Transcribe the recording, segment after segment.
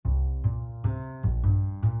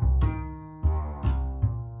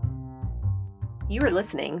You are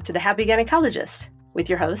listening to The Happy Gynecologist with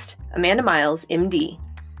your host, Amanda Miles, MD.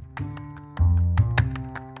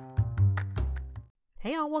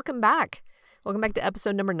 Hey, y'all, welcome back. Welcome back to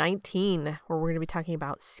episode number 19, where we're going to be talking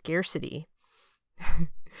about scarcity.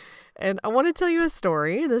 And I want to tell you a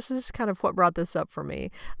story. This is kind of what brought this up for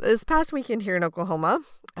me. This past weekend here in Oklahoma,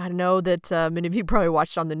 I know that many of you probably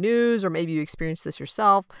watched on the news, or maybe you experienced this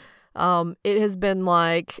yourself. It has been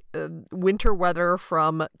like winter weather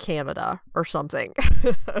from Canada or something.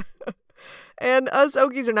 And us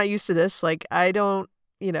Okies are not used to this. Like, I don't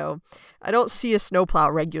see a snowplow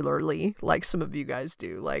regularly like some of you guys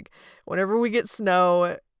do. Like, whenever we get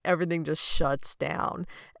snow, everything just shuts down.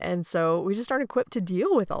 And so we just aren't equipped to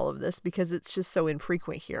deal with all of this because it's just so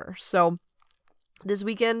infrequent here. So this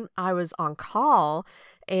weekend I was on call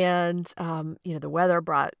and, the weather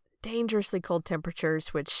brought dangerously cold temperatures,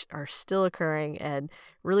 which are still occurring, and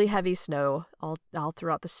really heavy snow all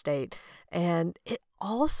throughout the state. And it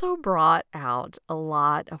also brought out a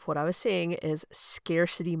lot of what I was seeing is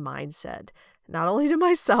scarcity mindset, not only to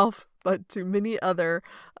myself, but to many other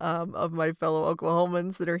of my fellow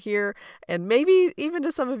Oklahomans that are here, and maybe even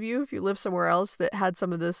to some of you if you live somewhere else that had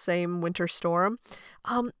some of this same winter storm.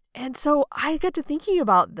 And so I got to thinking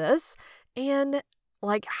about this and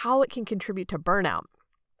like how it can contribute to burnout.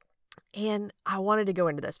 And I wanted to go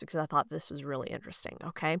into this because I thought this was really interesting,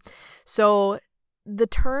 okay? So the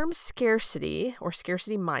term scarcity or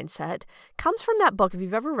scarcity mindset comes from that book, if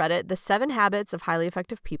you've ever read it, The 7 Habits of Highly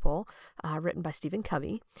Effective People, written by Stephen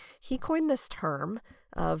Covey. He coined this term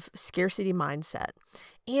of scarcity mindset.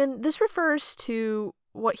 And this refers to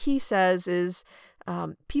what he says is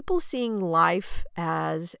people seeing life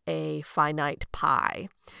as a finite pie.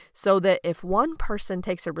 So that if one person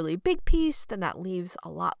takes a really big piece, then that leaves a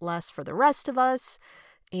lot less for the rest of us.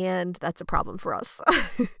 And that's a problem for us.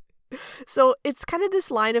 So it's kind of this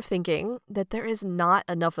line of thinking that there is not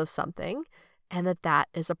enough of something and that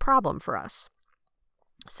is a problem for us.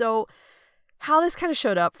 So how this kind of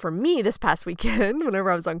showed up for me this past weekend,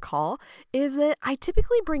 whenever I was on call, is that I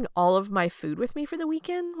typically bring all of my food with me for the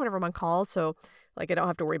weekend whenever I'm on call. So like I don't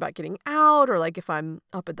have to worry about getting out, or like if I'm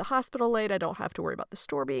up at the hospital late, I don't have to worry about the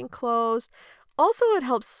store being closed. Also, it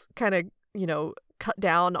helps kind of, cut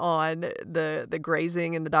down on the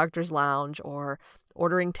grazing in the doctor's lounge or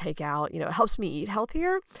ordering takeout. It helps me eat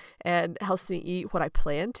healthier and helps me eat what I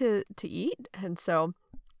plan to eat. And so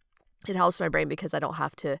it helps my brain because I don't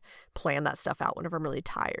have to plan that stuff out whenever I'm really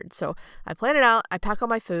tired. So I plan it out, I pack all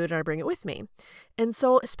my food, and I bring it with me. And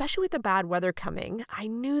so, especially with the bad weather coming, I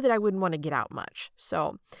knew that I wouldn't want to get out much.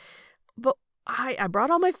 But I brought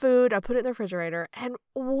all my food, I put it in the refrigerator, and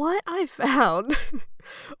what I found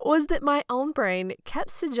was that my own brain kept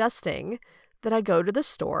suggesting that I go to the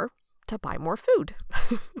store to buy more food.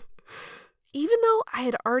 Even though I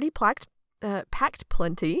had already packed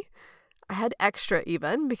plenty, I had extra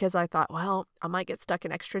even because I thought, well, I might get stuck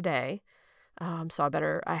an extra day. So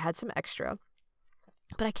I had some extra.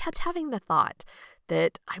 But I kept having the thought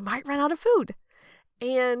that I might run out of food.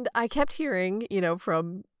 And I kept hearing,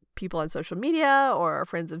 from people on social media or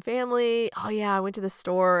friends and family, oh yeah, I went to the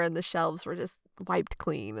store and the shelves were just wiped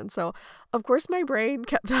clean. And so, of course, my brain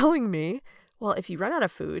kept telling me, well, if you run out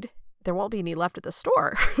of food, there won't be any left at the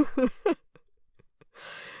store.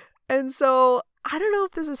 And so I don't know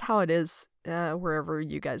if this is how it is wherever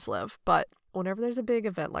you guys live, but whenever there's a big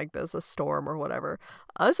event like this, a storm or whatever,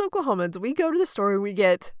 us Oklahomans, we go to the store and we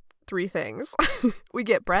get 3 things. We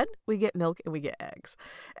get bread, we get milk, and we get eggs.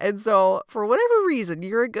 And so for whatever reason,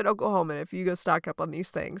 you're a good Oklahoman if you go stock up on these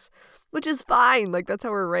things, which is fine. Like, that's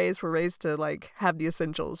how we're raised. We're raised to like have the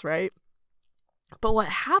essentials, right? But what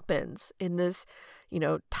happens in this,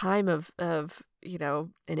 time of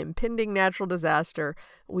an impending natural disaster,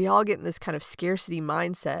 we all get in this kind of scarcity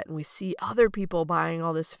mindset and we see other people buying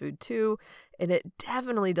all this food too. And it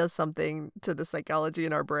definitely does something to the psychology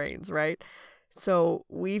in our brains, right? So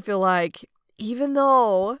we feel like even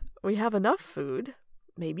though we have enough food,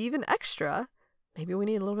 maybe even extra, maybe we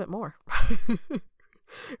need a little bit more,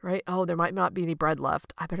 right? Oh, there might not be any bread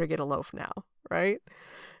left. I better get a loaf now, right?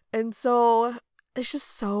 And so it's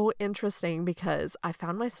just so interesting because I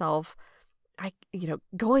found myself,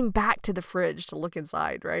 going back to the fridge to look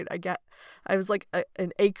inside, right? I was like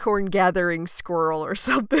an acorn gathering squirrel or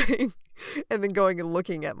something, and then going and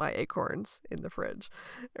looking at my acorns in the fridge,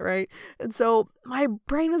 right? And so my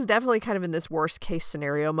brain was definitely kind of in this worst case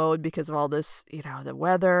scenario mode because of all this, the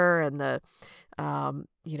weather and the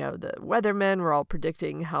weathermen were all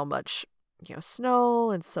predicting how much,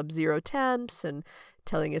 snow and sub-zero temps and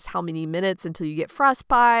telling us how many minutes until you get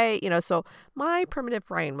frostbite, so my primitive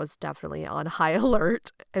brain was definitely on high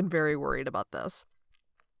alert and very worried about this.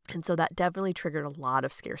 And so that definitely triggered a lot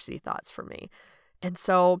of scarcity thoughts for me. And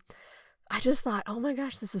so I just thought, oh my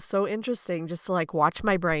gosh, this is so interesting just to like watch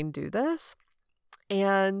my brain do this.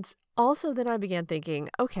 And also then I began thinking,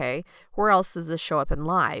 okay, where else does this show up in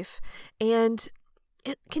life? And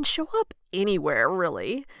it can show up anywhere,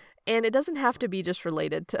 really. And it doesn't have to be just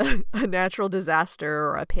related to a natural disaster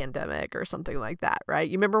or a pandemic or something like that, right?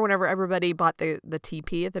 You remember whenever everybody bought the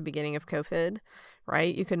TP at the beginning of COVID,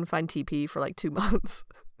 right? You couldn't find TP for like 2 months.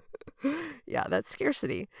 Yeah, that's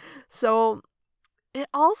scarcity. So it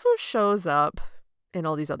also shows up in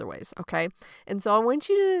all these other ways, okay? And so I want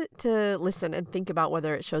you to listen and think about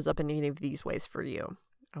whether it shows up in any of these ways for you,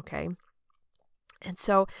 okay? And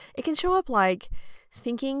so it can show up like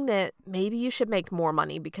thinking that maybe you should make more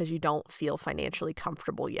money because you don't feel financially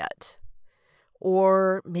comfortable yet.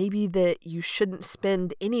 Or maybe that you shouldn't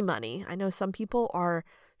spend any money. I know some people are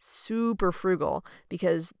super frugal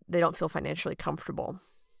because they don't feel financially comfortable,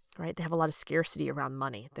 right? They have a lot of scarcity around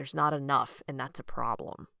money. There's not enough, and that's a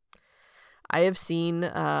problem. I have seen,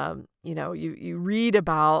 you read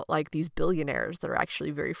about like these billionaires that are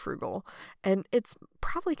actually very frugal, and it's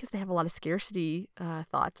probably because they have a lot of scarcity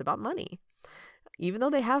thoughts about money, even though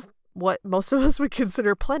they have what most of us would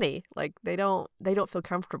consider plenty. Like they don't feel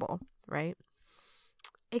comfortable, right?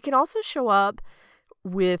 It can also show up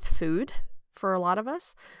with food for a lot of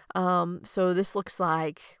us. So this looks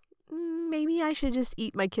like maybe I should just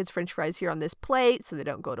eat my kids' French fries here on this plate so they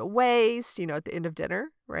don't go to waste, at the end of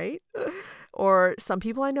dinner, right? Or some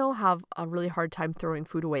people I know have a really hard time throwing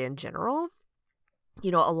food away in general. A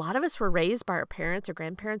lot of us were raised by our parents or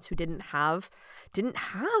grandparents who didn't have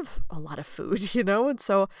a lot of food, and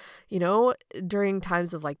so, during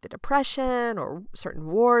times of like the Depression or certain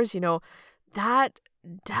wars, that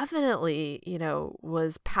definitely,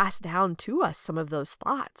 was passed down to us, some of those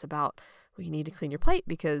thoughts about, well, you need to clean your plate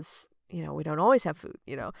because, we don't always have food,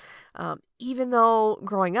 even though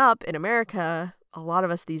growing up in America, a lot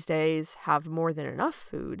of us these days have more than enough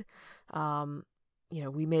food.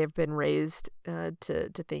 We may have been raised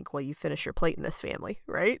to think, well, you finish your plate in this family,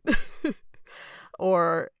 right?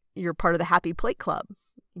 Or you're part of the happy plate club.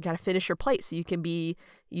 You got to finish your plate so you can be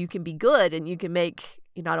good and you can make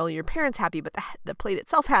not only your parents happy, but the plate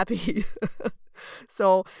itself happy.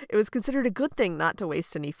 So it was considered a good thing not to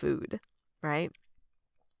waste any food, right?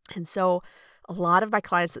 And so a lot of my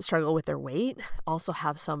clients that struggle with their weight also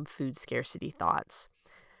have some food scarcity thoughts.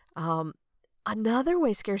 Another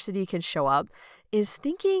way scarcity can show up is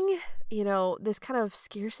thinking, this kind of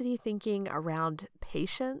scarcity thinking around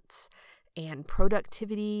patience and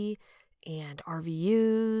productivity and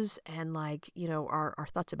RVUs and our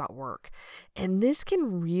thoughts about work. And this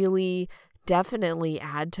can really definitely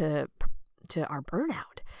add to our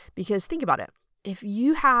burnout, because think about it. If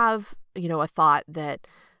you have, a thought that,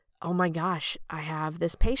 oh my gosh, I have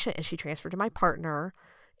this patient and she transferred to my partner,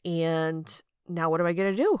 and now what am I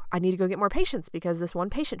going to do? I need to go get more patients because this one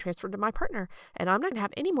patient transferred to my partner and I'm not going to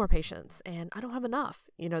have any more patients and I don't have enough.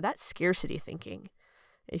 That's scarcity thinking.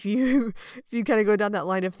 If you kind of go down that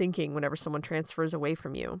line of thinking whenever someone transfers away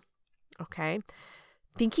from you, okay?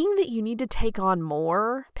 Thinking that you need to take on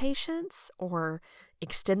more patients or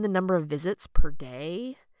extend the number of visits per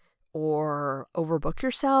day or overbook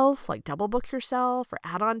yourself, like double book yourself or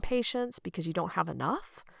add on patients because you don't have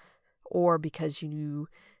enough or because you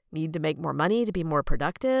need to make more money to be more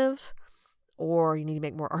productive, or you need to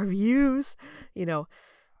make more RVUs,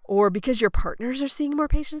 or because your partners are seeing more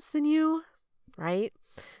patients than you, right?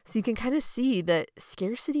 So you can kind of see that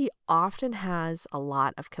scarcity often has a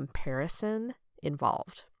lot of comparison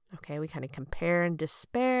involved. Okay, we kind of compare and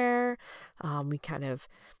despair. We kind of,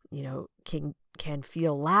 can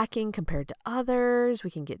feel lacking compared to others. We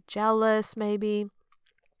can get jealous maybe.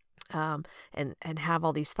 And have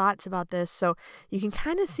all these thoughts about this. So you can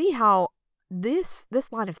kind of see how this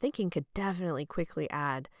line of thinking could definitely quickly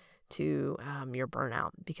add to your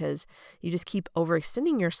burnout, because you just keep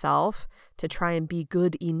overextending yourself to try and be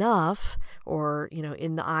good enough, or,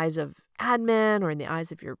 in the eyes of admin or in the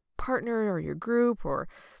eyes of your partner or your group, or,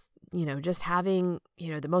 just having,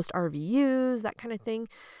 the most RVUs, that kind of thing.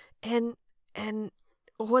 And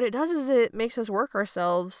what it does is it makes us work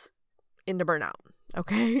ourselves into burnout.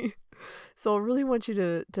 Okay. So I really want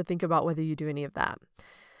you to think about whether you do any of that.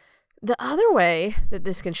 The other way that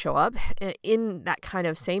this can show up in that kind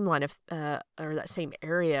of same line of, or that same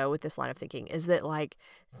area with this line of thinking, is that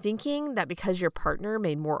thinking that because your partner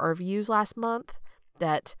made more RVUs last month,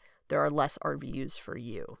 that there are less RVUs for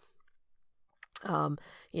you.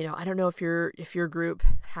 I don't know if your group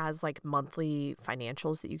has monthly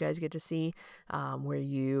financials that you guys get to see, where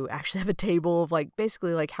you actually have a table of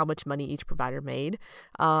basically how much money each provider made.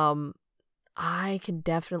 I can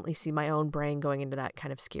definitely see my own brain going into that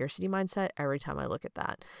kind of scarcity mindset every time I look at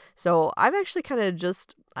that. So I've actually kind of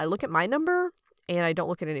I look at my number and I don't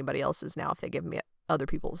look at anybody else's now if they give me other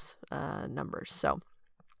people's numbers. So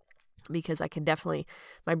because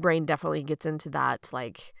my brain definitely gets into that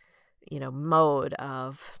like, mode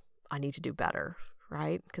of I need to do better,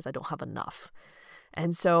 right? Because I don't have enough.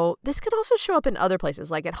 And so this could also show up in other places,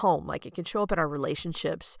 like at home. Like it can show up in our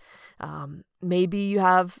relationships. Maybe you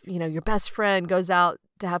have, your best friend goes out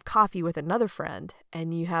to have coffee with another friend,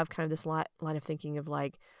 and you have kind of this line of thinking of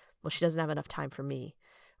like, well, she doesn't have enough time for me,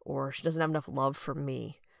 or she doesn't have enough love for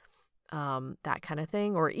me, that kind of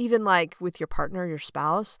thing. Or even like with your partner, your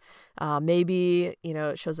spouse, maybe,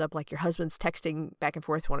 it shows up like your husband's texting back and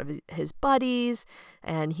forth with one of his buddies,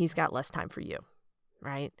 and he's got less time for you,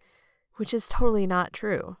 right? Which is totally not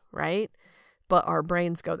true, right? But our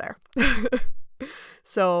brains go there.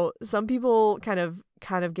 So some people kind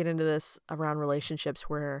of get into this around relationships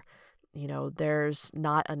where, there's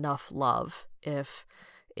not enough love. If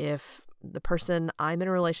the person I'm in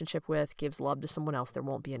a relationship with gives love to someone else, there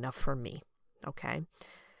won't be enough for me. Okay.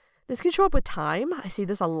 This can show up with time. I see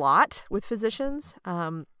this a lot with physicians.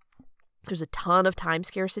 There's a ton of time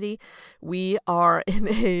scarcity. We are in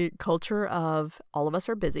a culture of all of us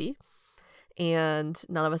are busy, and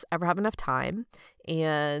none of us ever have enough time,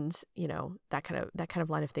 and that kind of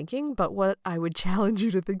line of thinking. But what I would challenge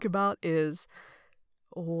you to think about is,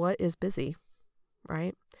 what is busy,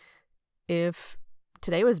 right? If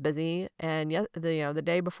today was busy and the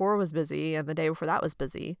day before was busy and the day before that was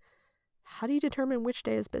busy, how do you determine which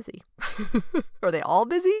day is busy? Are they all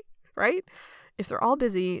busy, right? If they're all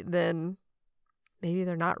busy, then maybe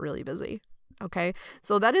they're not really busy. Okay.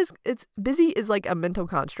 So it's busy is like a mental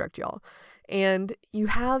construct, y'all. And you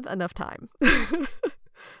have enough time.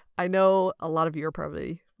 I know a lot of you are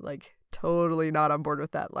probably like totally not on board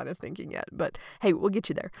with that line of thinking yet, but hey, we'll get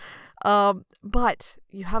you there. But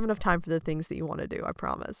you have enough time for the things that you want to do, I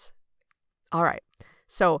promise. All right.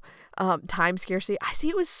 So, time scarcity, I see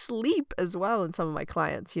it with sleep as well in some of my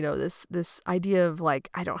clients. This idea of like,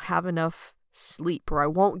 I don't have enough sleep, or I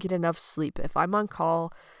won't get enough sleep. If I'm on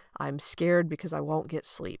call, I'm scared because I won't get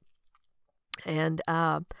sleep. And,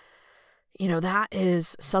 that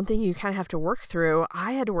is something you kind of have to work through.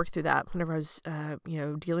 I had to work through that whenever I was,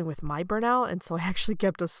 dealing with my burnout. And so I actually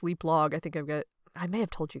kept a sleep log. I may have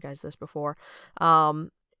told you guys this before.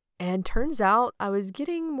 And turns out I was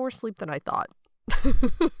getting more sleep than I thought.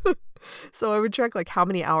 So I would track like how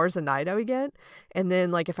many hours a night I would get. And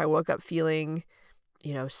then like if I woke up feeling,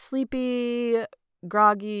 sleepy,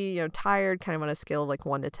 groggy, tired, kind of on a scale of like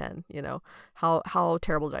 1 to 10, how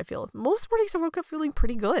terrible did I feel? Most mornings I woke up feeling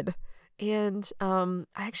pretty good. And I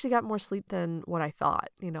actually got more sleep than what I thought.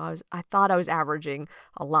 I thought I was averaging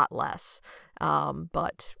a lot less.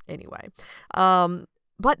 But anyway,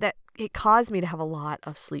 but that it caused me to have a lot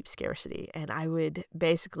of sleep scarcity, and I would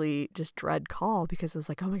basically just dread call because it was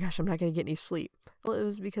like, oh my gosh, I'm not going to get any sleep. Well, it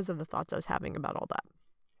was because of the thoughts I was having about all that.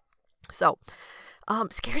 So,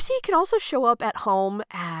 scarcity can also show up at home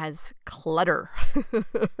as clutter.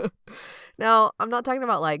 Now, I'm not talking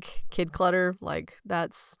about like kid clutter, like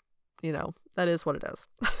that's, that is what it is.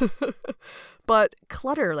 But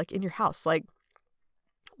clutter, like in your house, like,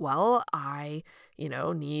 well, I,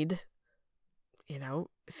 need,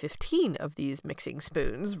 15 of these mixing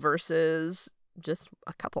spoons versus just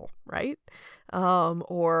a couple, right?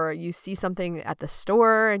 Or you see something at the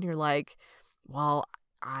store and you're like, well,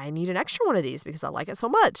 I need an extra one of these because I like it so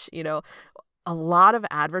much. A lot of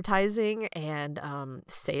advertising and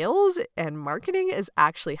sales and marketing is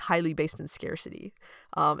actually highly based in scarcity.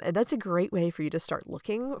 And that's a great way for you to start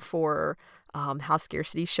looking for how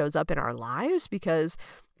scarcity shows up in our lives, because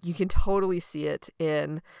you can totally see it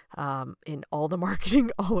in all the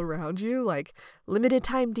marketing all around you, like limited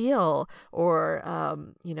time deal, or,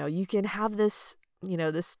 you can have this,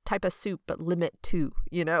 this type of soup, but limit 2,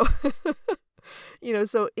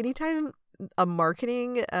 so anytime a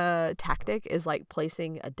marketing tactic is like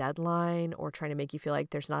placing a deadline or trying to make you feel like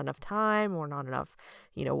there's not enough time or not enough,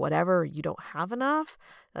 whatever, you don't have enough,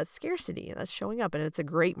 that's scarcity, and that's showing up, and it's a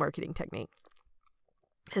great marketing technique.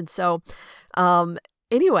 And so,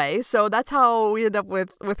 anyway, so that's how we end up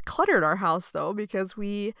with clutter in our house, though, because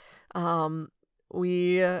the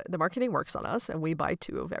marketing works on us and we buy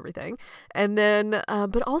 2 of everything. And then,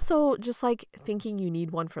 but also just like thinking you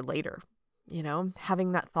need one for later,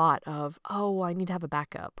 having that thought of, oh, I need to have a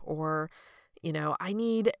backup, or, I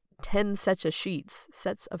need 10 sets of sheets.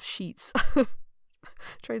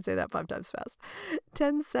 Try and say that 5 times fast.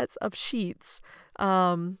 10 sets of sheets,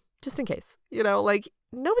 just in case, like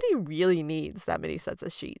nobody really needs that many sets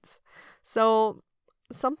of sheets. So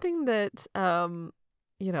something that,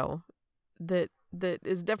 you know, that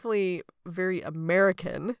is definitely very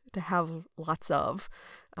American to have lots of,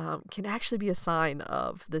 can actually be a sign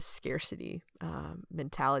of this scarcity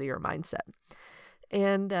mentality or mindset.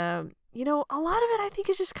 And, a lot of it, I think,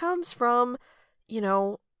 it just comes from,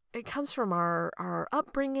 it comes from our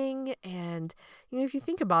upbringing. And, if you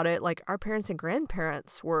think about it, like our parents and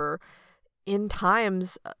grandparents were in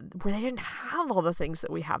times where they didn't have all the things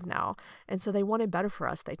that we have now. And so they wanted better for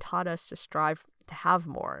us. They taught us to strive to have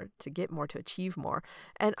more, to get more, to achieve more.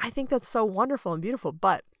 And I think that's so wonderful and beautiful.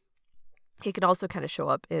 But it can also kind of show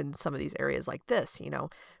up in some of these areas like this.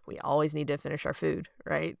 We always need to finish our food,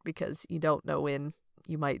 right? Because you don't know when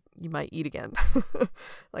you might eat again.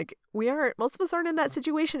 Like most of us aren't in that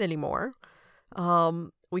situation anymore.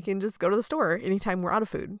 We can just go to the store anytime we're out of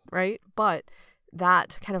food, right? But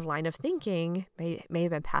that kind of line of thinking may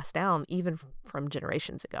have been passed down even from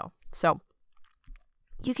generations ago. So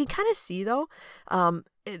you can kind of see, though,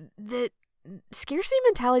 that scarcity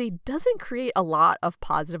mentality doesn't create a lot of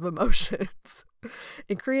positive emotions.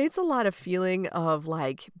 It creates a lot of feeling of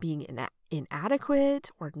like being inadequate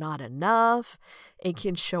or not enough. It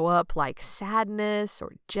can show up like sadness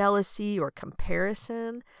or jealousy or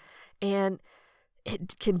comparison. And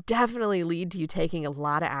it can definitely lead to you taking a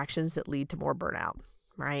lot of actions that lead to more burnout,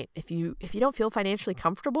 right? If you don't feel financially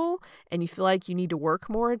comfortable and you feel like you need to work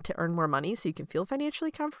more to earn more money so you can feel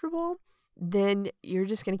financially comfortable, then you're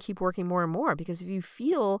just going to keep working more and more. Because if you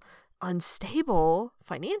feel unstable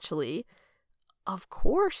financially, of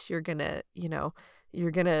course you're going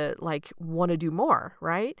to like want to do more,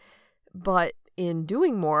 right? But in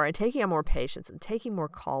doing more and taking on more patients and taking more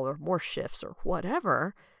call or more shifts or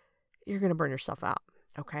whatever, you're going to burn yourself out.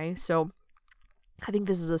 Okay. So I think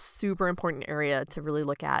this is a super important area to really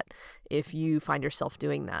look at if you find yourself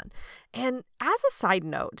doing that. And as a side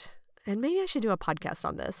note, and maybe I should do a podcast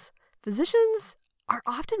on this, physicians are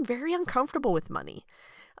often very uncomfortable with money.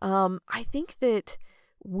 I think that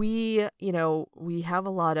we have a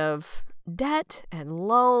lot of debt and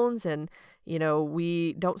loans, and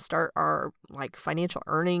we don't start our like financial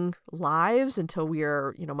earning lives until we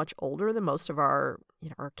are much older than most of our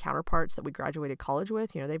our counterparts that we graduated college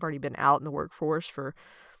with. They've already been out in the workforce for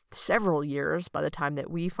several years by the time that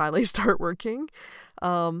we finally start working.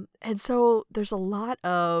 And so there's a lot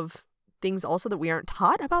of things also that we aren't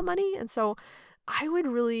taught about money. And so I would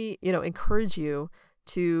really encourage you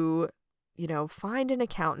to find an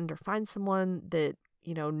accountant or find someone that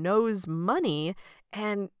knows money,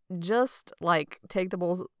 and just like take the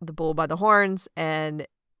bull by the horns and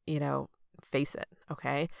face it.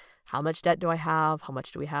 Okay, how much debt do I have? How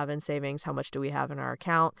much do we have in savings? How much do we have in our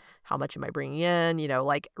account? How much am I bringing in?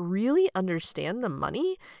 Like really understand the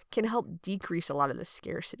money can help decrease a lot of the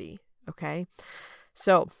scarcity. Okay,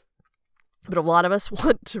 so but a lot of us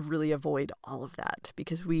want to really avoid all of that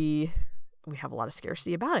because we have a lot of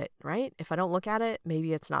scarcity about it, right? If I don't look at it,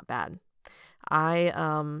 maybe it's not bad. I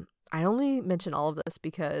only mention all of this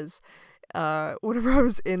because whenever I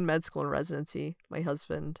was in med school and residency, my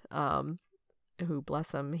husband, who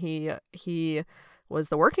bless him, he was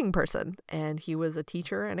the working person, and he was a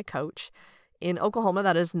teacher and a coach in Oklahoma.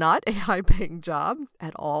 That is not a high-paying job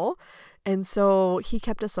at all, and so he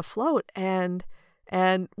kept us afloat, and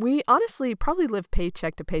we honestly probably lived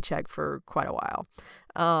paycheck to paycheck for quite a while.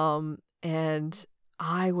 And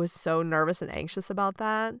I was so nervous and anxious about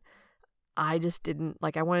that. I just didn't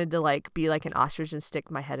I wanted to be like an ostrich and stick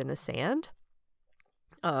my head in the sand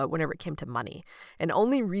whenever it came to money. And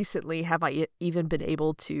only recently have I even been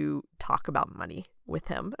able to talk about money with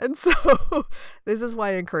him. And so this is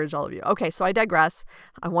why I encourage all of you. Okay, so I digress.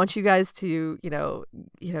 I want you guys to,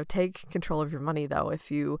 take control of your money, though.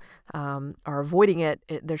 If you are avoiding it,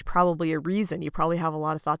 there's probably a reason. You probably have a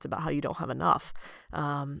lot of thoughts about how you don't have enough.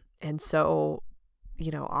 And so,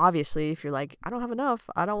 obviously, if you're like, I don't have enough,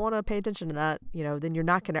 I don't want to pay attention to that, then you're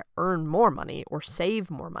not going to earn more money or save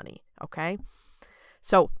more money. Okay.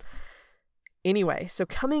 So anyway, so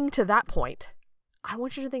coming to that point, I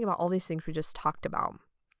want you to think about all these things we just talked about,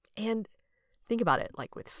 and think about it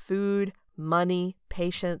like with food, money,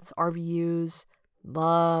 patience, RVUs,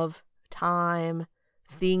 love, time,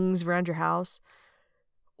 things around your house.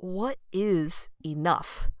 What is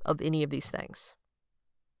enough of any of these things?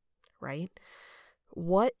 Right?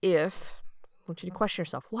 What if, I want you to question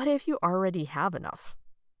yourself, what if you already have enough?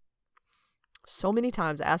 So many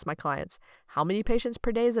times I ask my clients, how many patients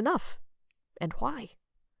per day is enough and why?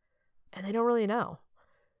 And they don't really know.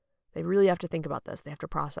 They really have to think about this. They have to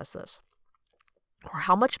process this. Or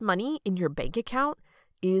how much money in your bank account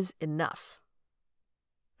is enough?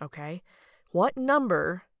 Okay. What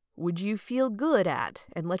number would you feel good at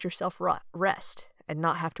and let yourself rest and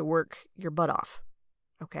not have to work your butt off.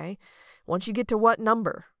 Okay? Once you get to what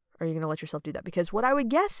number are you going to let yourself do that? Because what I would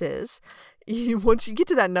guess is once you get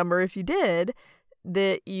to that number, if you did,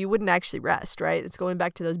 that you wouldn't actually rest, right? It's going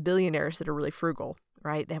back to those billionaires that are really frugal,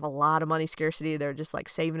 right? They have a lot of money scarcity. They're just like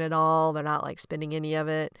saving it all. They're not like spending any of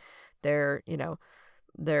it. They're,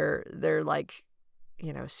 they're like,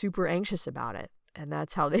 super anxious about it. And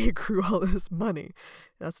that's how they accrue all this money.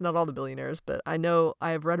 That's not all the billionaires, but I know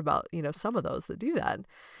I have read about, some of those that do that.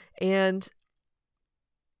 And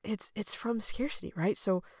it's from scarcity, right?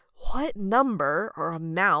 So what number or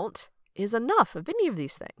amount is enough of any of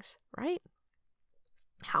these things, right?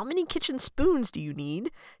 How many kitchen spoons do you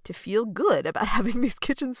need to feel good about having these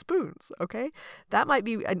kitchen spoons? Okay. That might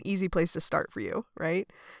be an easy place to start for you, right?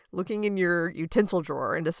 Looking in your utensil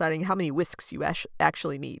drawer and deciding how many whisks you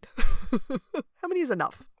actually need. How many is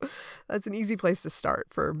enough? That's an easy place to start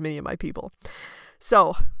for many of my people.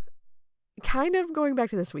 So kind of going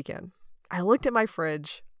back to this weekend, I looked at my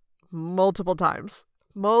fridge multiple times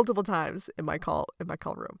in my call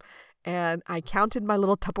room. And I counted my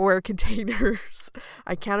little Tupperware containers.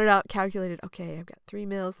 I calculated, okay, I've got 3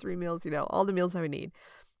 meals, all the meals I would need.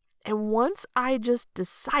 And once I just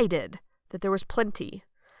decided that there was plenty,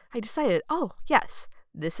 I decided, oh, yes,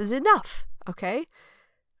 this is enough, okay?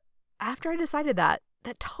 After I decided that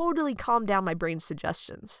totally calmed down my brain's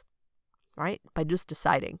suggestions, right? By just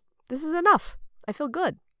deciding, this is enough. I feel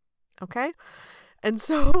good, okay? And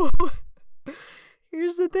so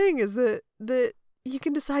here's the thing is that you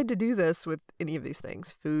can decide to do this with any of these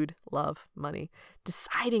things: food, love, money.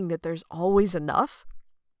 Deciding that there's always enough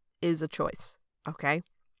is a choice, okay?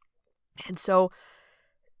 And so,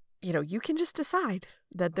 you can just decide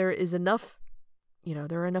that there is enough,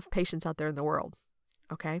 there are enough patients out there in the world,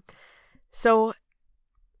 okay? So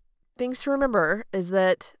things to remember is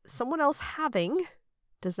that someone else having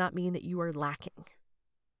does not mean that you are lacking,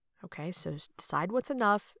 okay? So decide what's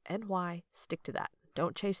enough and why, stick to that.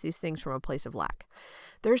 Don't chase these things from a place of lack.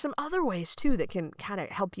 There are some other ways, too, that can kind of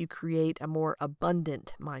help you create a more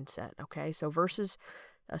abundant mindset, okay? So versus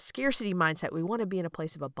a scarcity mindset, we want to be in a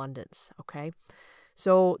place of abundance, okay?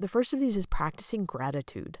 So the first of these is practicing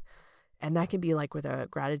gratitude. And that can be like with a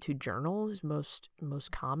gratitude journal is most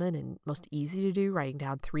common and most easy to do, writing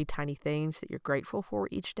down 3 tiny things that you're grateful for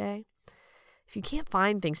each day. If you can't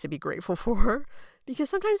find things to be grateful for, because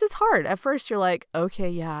sometimes it's hard. At first, you're like, okay,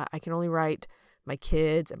 yeah, I can only write my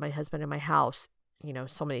kids and my husband and my house,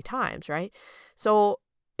 so many times, right? So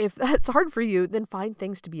if that's hard for you, then find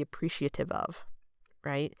things to be appreciative of,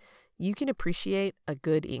 right? You can appreciate a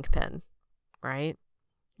good ink pen, right?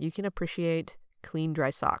 You can appreciate clean, dry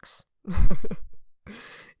socks.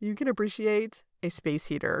 You can appreciate a space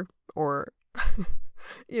heater or,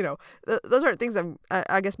 those aren't things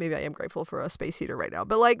I guess maybe I am grateful for a space heater right now,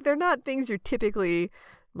 but like, they're not things you're typically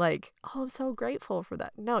like, oh, I'm so grateful for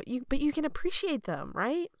that. No, but you can appreciate them,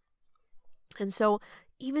 right? And so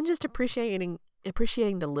even just appreciating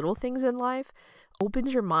the little things in life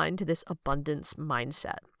opens your mind to this abundance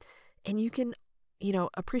mindset. And you can,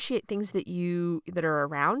 appreciate things that are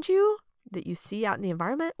around you, that you see out in the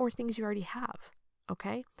environment, or things you already have,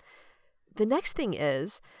 okay? The next thing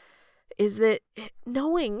is that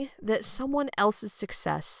knowing that someone else's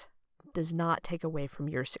success does not take away from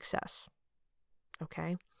your success.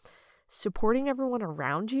 Okay? Supporting everyone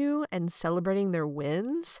around you and celebrating their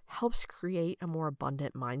wins helps create a more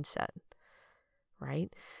abundant mindset,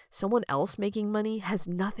 right? Someone else making money has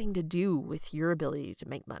nothing to do with your ability to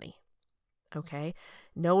make money, okay?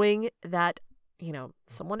 Knowing that,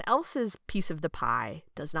 someone else's piece of the pie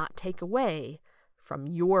does not take away from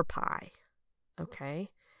your pie, okay?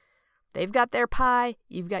 They've got their pie,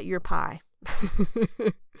 you've got your pie.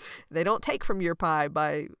 They don't take from your pie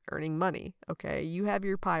by earning money, okay? You have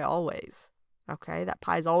your pie always, okay? That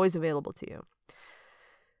pie is always available to you.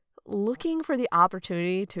 Looking for the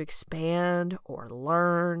opportunity to expand or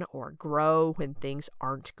learn or grow when things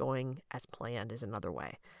aren't going as planned is another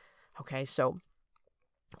way, okay? So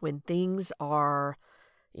when things are,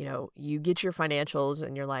 you get your financials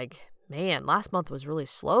and you're like, man, last month was really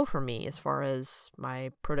slow for me as far as my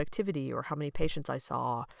productivity or how many patients I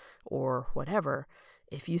saw or whatever.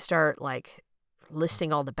 If you start like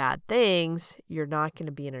listing all the bad things, you're not going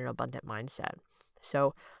to be in an abundant mindset.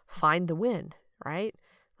 So find the win, right?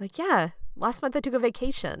 Like, yeah, last month I took a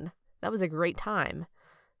vacation. That was a great time.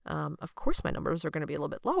 Of course, my numbers are going to be a little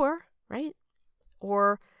bit lower, right?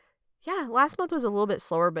 Or, yeah, last month was a little bit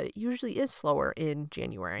slower, but it usually is slower in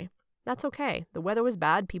January. That's okay. The weather was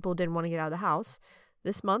bad. People didn't want to get out of the house.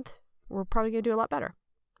 This month, we're probably going to do a lot better,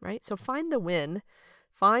 right? So find the win,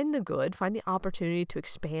 find the good, find the opportunity to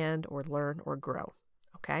expand or learn or grow,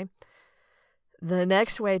 okay? The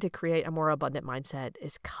next way to create a more abundant mindset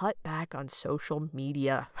is cut back on social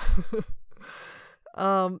media.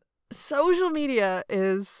 Social media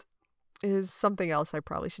is something else I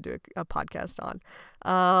probably should do a podcast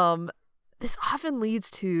on. This often leads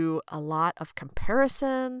to a lot of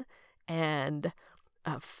comparison and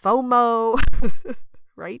FOMO,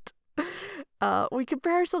 right? We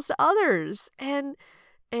compare ourselves to others and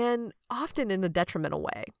often in a detrimental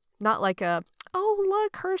way. Not like oh,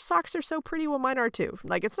 look, her socks are so pretty, well, mine are too.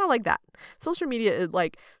 Like, it's not like that. Social media, it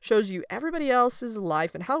like shows you everybody else's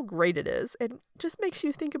life and how great it is, and just makes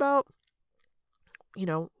you think about,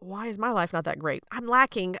 why is my life not that great? I'm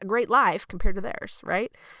lacking a great life compared to theirs,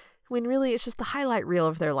 right? When really it's just the highlight reel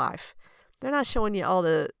of their life. They're not showing you all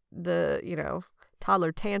the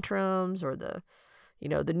toddler tantrums or the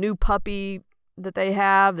new puppy that they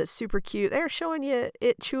have that's super cute. They're showing you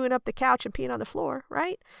it chewing up the couch and peeing on the floor,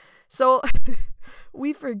 right? So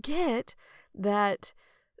we forget that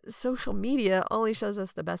social media only shows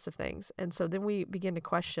us the best of things. And so then we begin to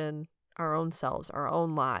question our own selves, our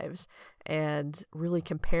own lives, and really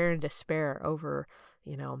compare and despair over,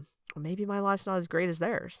 maybe my life's not as great as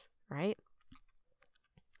theirs, right?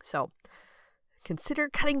 So consider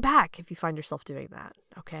cutting back if you find yourself doing that,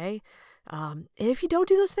 okay? If you don't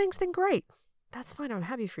do those things, then great. That's fine. I'm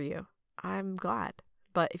happy for you. I'm glad.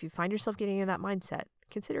 But if you find yourself getting in that mindset,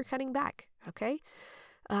 consider cutting back, okay?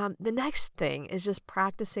 The next thing is just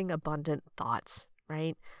practicing abundant thoughts,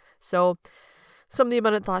 right? So some of the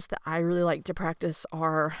abundant thoughts that I really like to practice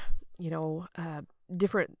are,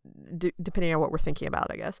 different depending on what we're thinking about,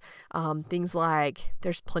 I guess. Things like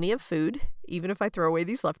there's plenty of food. Even if I throw away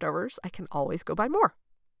these leftovers, I can always go buy more,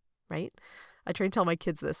 right? I try to tell my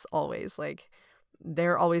kids this always. Like,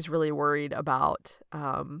 they're always really worried about,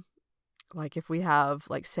 like if we have,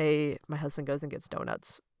 like, say my husband goes and gets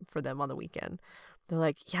donuts for them on the weekend. They're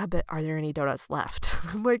like, yeah, but are there any donuts left?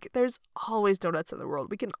 I'm like, there's always donuts in the world.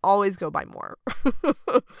 We can always go buy more.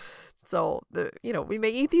 So, we may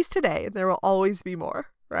eat these today and there will always be more,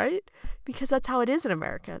 right? Because that's how it is in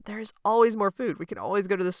America. There's always more food. We can always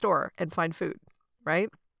go to the store and find food, right?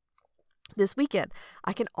 This weekend,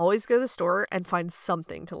 I can always go to the store and find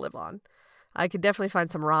something to live on. I could definitely find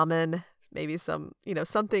some ramen, maybe some,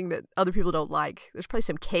 something that other people don't like. There's probably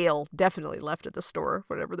some kale definitely left at the store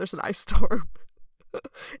whenever there's an ice storm.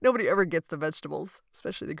 Nobody ever gets the vegetables,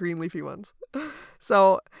 especially the green leafy ones.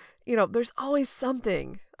 So, there's always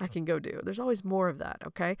something I can go do. There's always more of that,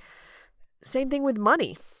 okay? Same thing with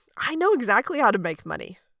money. I know exactly how to make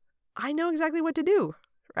money. I know exactly what to do,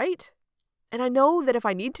 right? And I know that if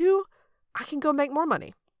I need to, I can go make more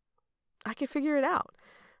money. I can figure it out.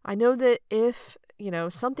 I know that if,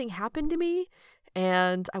 something happened to me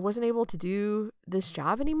and I wasn't able to do this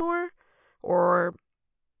job anymore, or,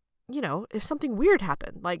 if something weird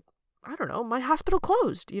happened, like, I don't know, my hospital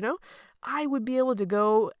closed, I would be able to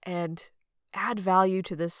go and add value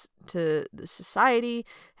to the society,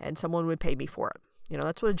 and someone would pay me for it.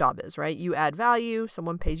 That's what a job is, right? You add value,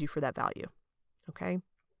 someone pays you for that value. Okay.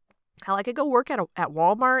 Hell, I could go work at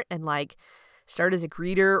Walmart and like start as a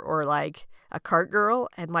greeter or like a cart girl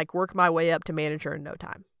and like work my way up to manager in no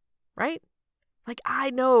time, right? Like,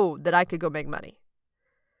 I know that I could go make money,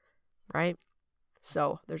 right?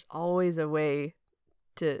 So there's always a way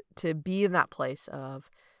to be in that place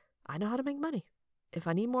of, I know how to make money. If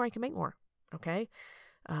I need more, I can make more. Okay.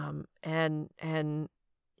 And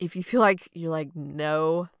if you feel like you're like,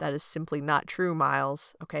 no, that is simply not true,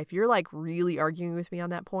 Miles. Okay. If you're like really arguing with me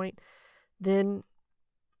on that point, then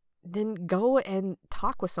go and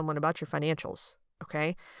talk with someone about your financials.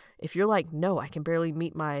 Okay. If you're like, no, I can barely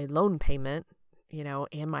meet my loan payment,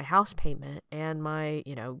 and my house payment and my,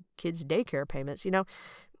 kids' daycare payments,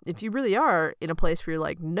 if you really are in a place where you're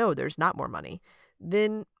like, no, there's not more money,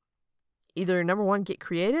 then either number one, get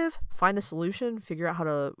creative, find the solution, figure out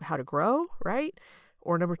how to grow, right?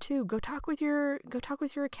 Or number two, go talk with your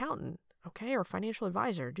accountant, okay, or financial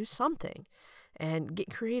advisor. Do something and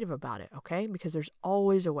get creative about it, okay? Because there's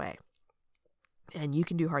always a way, and you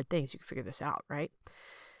can do hard things. You can figure this out, right?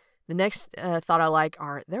 The next thought I like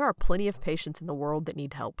are, there are plenty of patients in the world that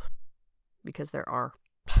need help, because there are.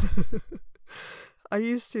 I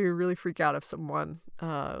used to really freak out if someone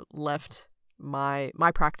left my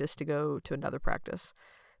practice to go to another practice.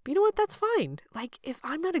 But you know what? That's fine. Like, if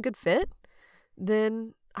I'm not a good fit,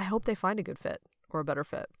 then I hope they find a good fit or a better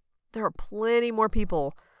fit. There are plenty more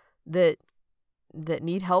people that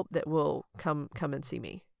need help that will come and see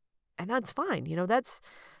me. And that's fine.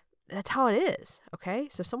 That's how it is. Okay.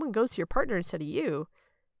 So if someone goes to your partner instead of you,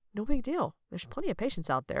 no big deal. There's plenty of patients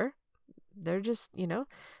out there. They're just,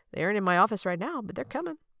 they aren't in my office right now, but they're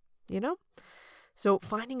coming, So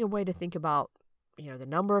finding a way to think about the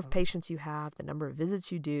number of patients you have, the number of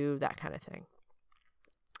visits you do, that kind of thing.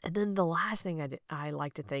 And then the last thing I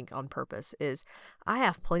like to think on purpose is I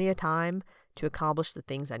have plenty of time to accomplish the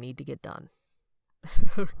things I need to get done.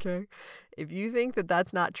 Okay? If you think that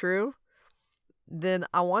that's not true, then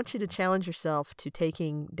I want you to challenge yourself to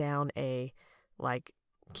taking down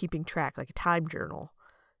keeping track, like a time journal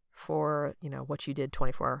for, what you did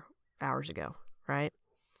 24 hours ago, right?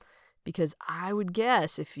 Because I would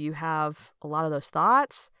guess if you have a lot of those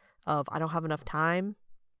thoughts of I don't have enough time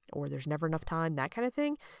or there's never enough time, that kind of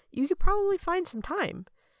thing, you could probably find some time,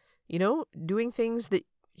 doing things that,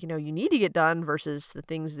 you need to get done versus the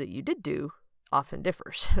things that you did do often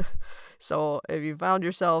differs. So if you found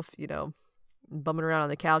yourself, bumming around on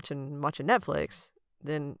the couch and watching Netflix,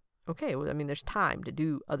 then okay, well, there's time to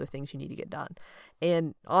do other things you need to get done.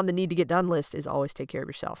 And on the need to get done list is always take care of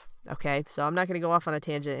yourself. Okay. So I'm not going to go off on a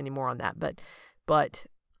tangent anymore on that, but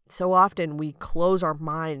so often we close our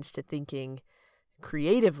minds to thinking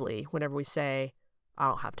creatively whenever we say, I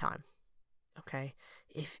don't have time. Okay.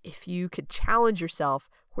 If you could challenge yourself,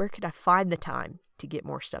 where could I find the time to get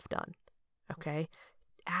more stuff done? Okay.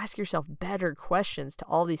 Ask yourself better questions to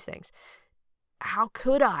all these things. How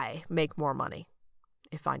could I make more money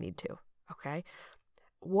if I need to? Okay.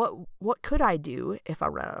 What could I do if I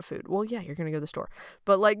run out of food? Well, yeah, you're going to go to the store.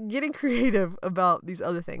 But getting creative about these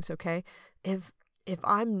other things, okay? If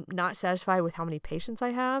I'm not satisfied with how many patients I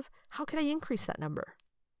have, how can I increase that number?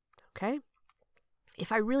 Okay?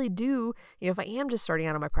 If I really do, if I am just starting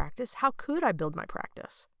out on my practice, how could I build my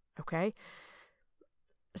practice? Okay?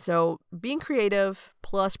 So being creative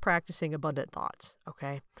plus practicing abundant thoughts,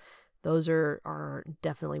 okay? Those are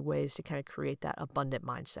definitely ways to kind of create that abundant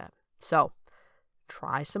mindset. So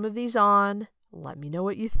try some of these on. Let me know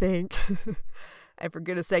what you think. And for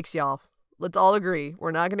goodness sakes, y'all, let's all agree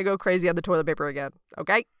we're not going to go crazy on the toilet paper again,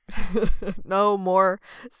 okay? No more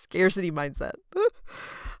scarcity mindset.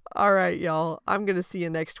 All right, y'all. I'm going to see you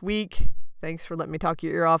next week. Thanks for letting me talk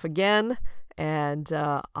your ear off again. And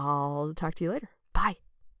I'll talk to you later. Bye.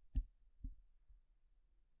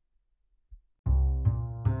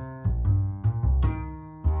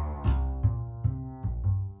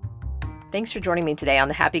 Thanks for joining me today on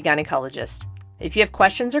The Happy Gynecologist. If you have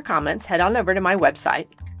questions or comments, head on over to my website,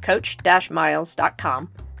 coach-miles.com,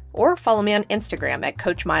 or follow me on Instagram at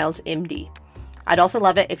CoachMilesMD. I'd also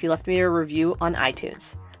love it if you left me a review on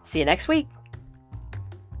iTunes. See you next week.